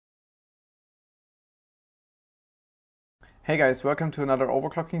Hey guys, welcome to another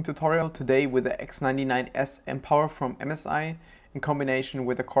overclocking tutorial, today with the X99S MPOWER from MSI in combination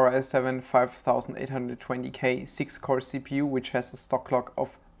with the Core i7 5820K 6-core CPU, which has a stock clock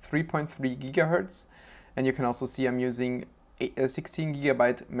of 3.3 GHz. And you can also see I'm using a 16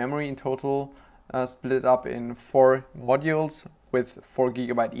 GB memory in total, split up in 4 modules with 4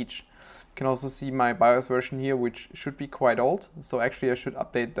 GB each. You can also see my BIOS version here, which should be quite old. So actually I should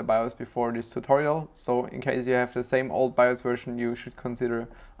update the BIOS before this tutorial. So in case you have the same old BIOS version, you should consider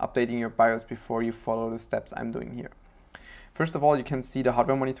updating your BIOS before you follow the steps I'm doing here. First of all, you can see the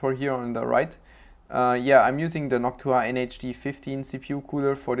hardware monitor here on the right. I'm using the Noctua NHD15 CPU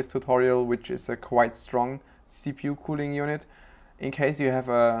cooler for this tutorial, which is a quite strong CPU cooling unit. In case you have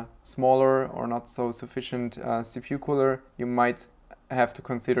a smaller or not so sufficient CPU cooler, you might have to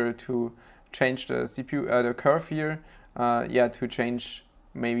consider to change the CPU, the curve here, to change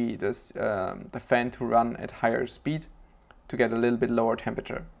maybe this, the fan to run at higher speed to get a little bit lower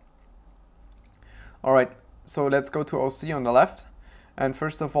temperature. Alright, so let's go to OC on the left. And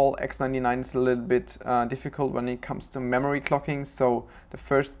first of all, X99 is a little bit difficult when it comes to memory clocking. So the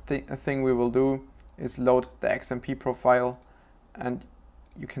first thing we will do is load the XMP profile, and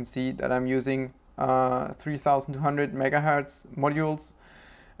you can see that I'm using 3200 megahertz modules.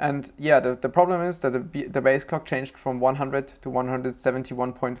 And yeah, the problem is that the base clock changed from 100 to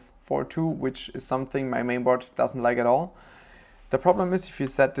 171.42, which is something my mainboard doesn't like at all. The problem is if you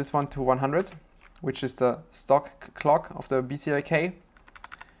set this one to 100, which is the stock clock of the BCIK,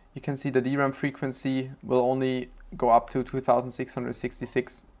 you can see the DRAM frequency will only go up to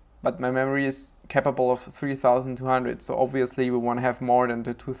 2666. But my memory is capable of 3200, so obviously we want to have more than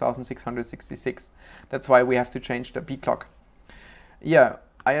the 2666. That's why we have to change the B clock. Yeah,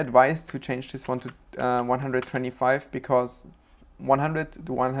 I advise to change this one to 125, because 100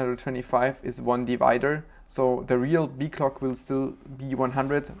 to 125 is one divider, so the real B clock will still be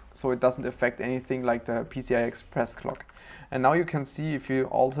 100, so it doesn't affect anything like the PCI Express clock. And now you can see if you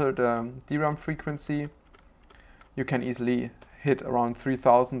alter the DRAM frequency, you can easily hit around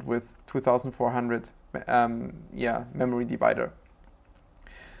 3000 with 2400 memory divider.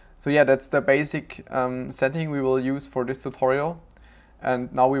 So yeah, that's the basic setting we will use for this tutorial.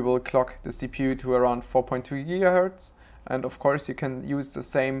 And now we will clock the CPU to around 4.2 GHz. And of course you can use the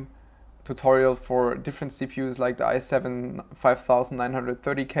same tutorial for different CPUs like the i7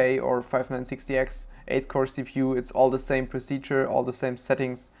 5930K or 5960X 8-core CPU. It's all the same procedure, all the same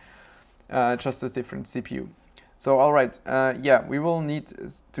settings, just a different CPU. So alright, we will need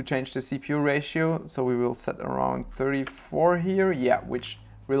to change the CPU ratio, so we will set around 34 here, which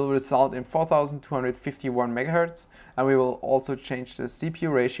will result in 4251 MHz, and we will also change the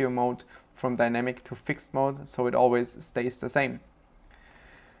CPU ratio mode from dynamic to fixed mode, so it always stays the same.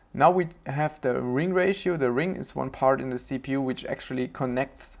 Now we have the ring ratio. The ring is one part in the CPU which actually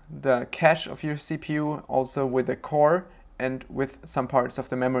connects the cache of your CPU also with the core and with some parts of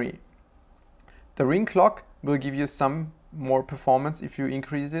the memory. The ring clock will give you some more performance if you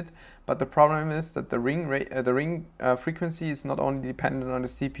increase it, but the problem is that the ring frequency is not only dependent on the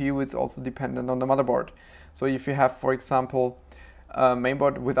CPU, it's also dependent on the motherboard. So if you have, for example, a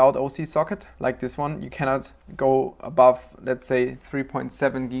mainboard without OC socket, like this one, you cannot go above, let's say,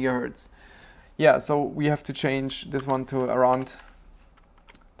 3.7 GHz. Yeah, so we have to change this one to around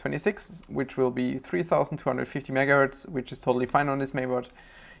 26, which will be 3250 MHz, which is totally fine on this mainboard.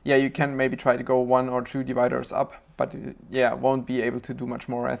 Yeah, you can maybe try to go 1 or 2 dividers up, but yeah, won't be able to do much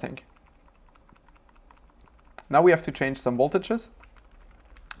more, I think. Now we have to change some voltages.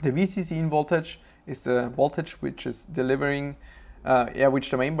 The VCC in voltage is the voltage which is delivering,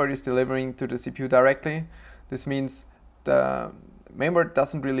 which the mainboard is delivering to the CPU directly. This means the mainboard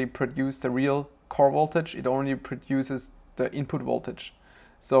doesn't really produce the real core voltage, it only produces the input voltage.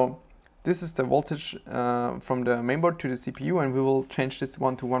 So this is the voltage from the mainboard to the CPU, and we will change this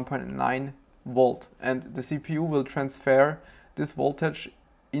one to 1.9 volt. And the CPU will transfer this voltage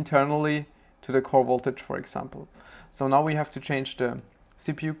internally to the core voltage, for example. So now we have to change the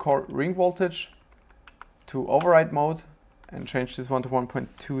CPU core ring voltage to override mode and change this one to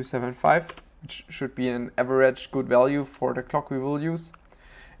 1.275, which should be an average good value for the clock we will use.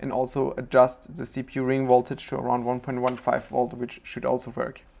 And also adjust the CPU ring voltage to around 1.15 volt, which should also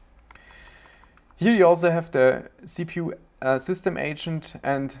work. Here you also have the CPU system agent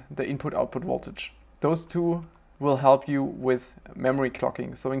and the input-output voltage. Those two will help you with memory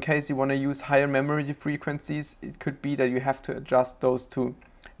clocking. So in case you want to use higher memory frequencies, it could be that you have to adjust those two.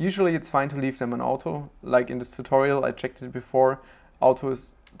 Usually it's fine to leave them on auto. Like in this tutorial, I checked it before. Auto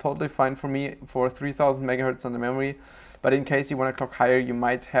is totally fine for me for 3000 MHz on the memory. But in case you want to clock higher, you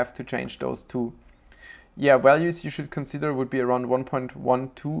might have to change those two. yeah, values you should consider would be around 1.15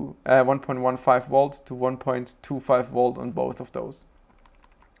 volt to 1.25 volt on both of those.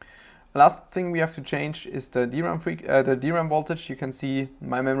 The last thing we have to change is the DRAM voltage. You can see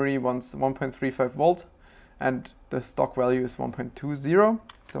my memory wants 1.35 volt and the stock value is 1.20.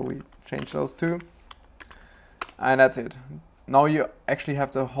 So we change those two. And that's it. Now you actually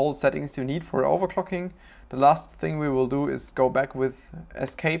have the whole settings you need for overclocking. The last thing we will do is go back with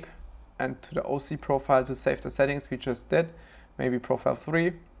escape and to the OC profile to save the settings we just did, maybe profile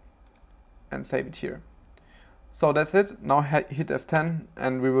 3, and save it here. So that's it. Now hit F10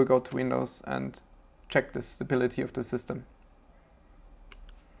 and we will go to Windows and check the stability of the system.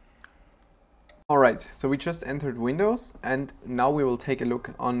 Alright, so we just entered Windows and now we will take a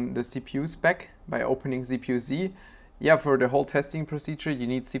look on the CPU spec by opening CPU-Z. Yeah, for the whole testing procedure you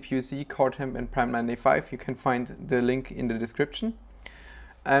need CPU-Z, core temp and prime 95. You can find the link in the description.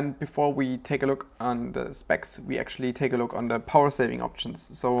 And before we take a look on the specs, we actually take a look on the power saving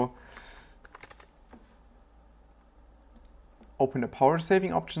options. So open the power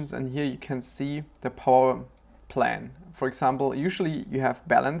saving options and here you can see the power plan. For example, usually you have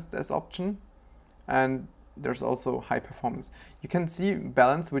balanced as option and there's also high performance. You can see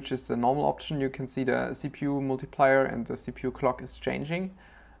balance, which is the normal option. You can see the CPU multiplier and the CPU clock is changing.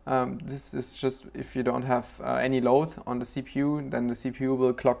 This is just if you don't have any load on the CPU, then the CPU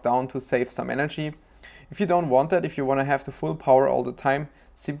will clock down to save some energy. If you don't want that, if you want to have the full power all the time,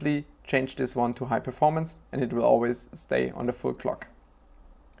 simply change this one to high performance and it will always stay on the full clock.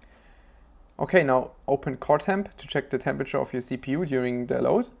 Okay, now open core temp to check the temperature of your CPU during the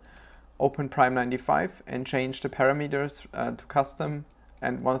load. Open prime 95 and change the parameters to custom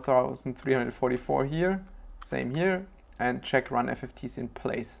and 1344 here, same here, and check run FFTs in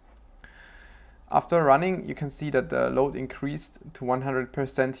place. After running, you can see that the load increased to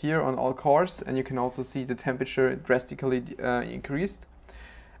 100% here on all cores, and you can also see the temperature drastically increased.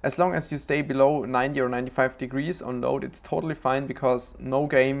 As long as you stay below 90 or 95 degrees on load, it's totally fine because no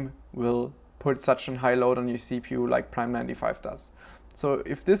game will put such a high load on your CPU like Prime 95 does. So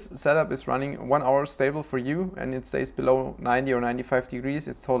if this setup is running 1 hour stable for you and it stays below 90 or 95 degrees,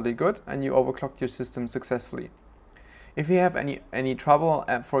 it's totally good and you overclocked your system successfully. If you have any trouble,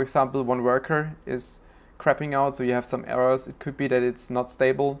 for example, one worker is crapping out, so you have some errors, it could be that it's not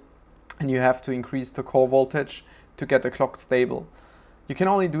stable and you have to increase the core voltage to get the clock stable. You can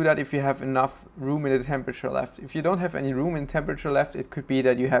only do that if you have enough room in the temperature left. If you don't have any room in temperature left, it could be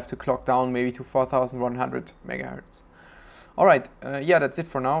that you have to clock down maybe to 4100 megahertz. Alright, yeah, that's it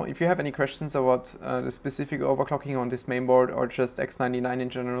for now. If you have any questions about the specific overclocking on this mainboard or just X99 in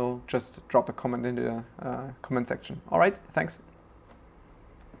general, just drop a comment in the comment section. Alright, thanks.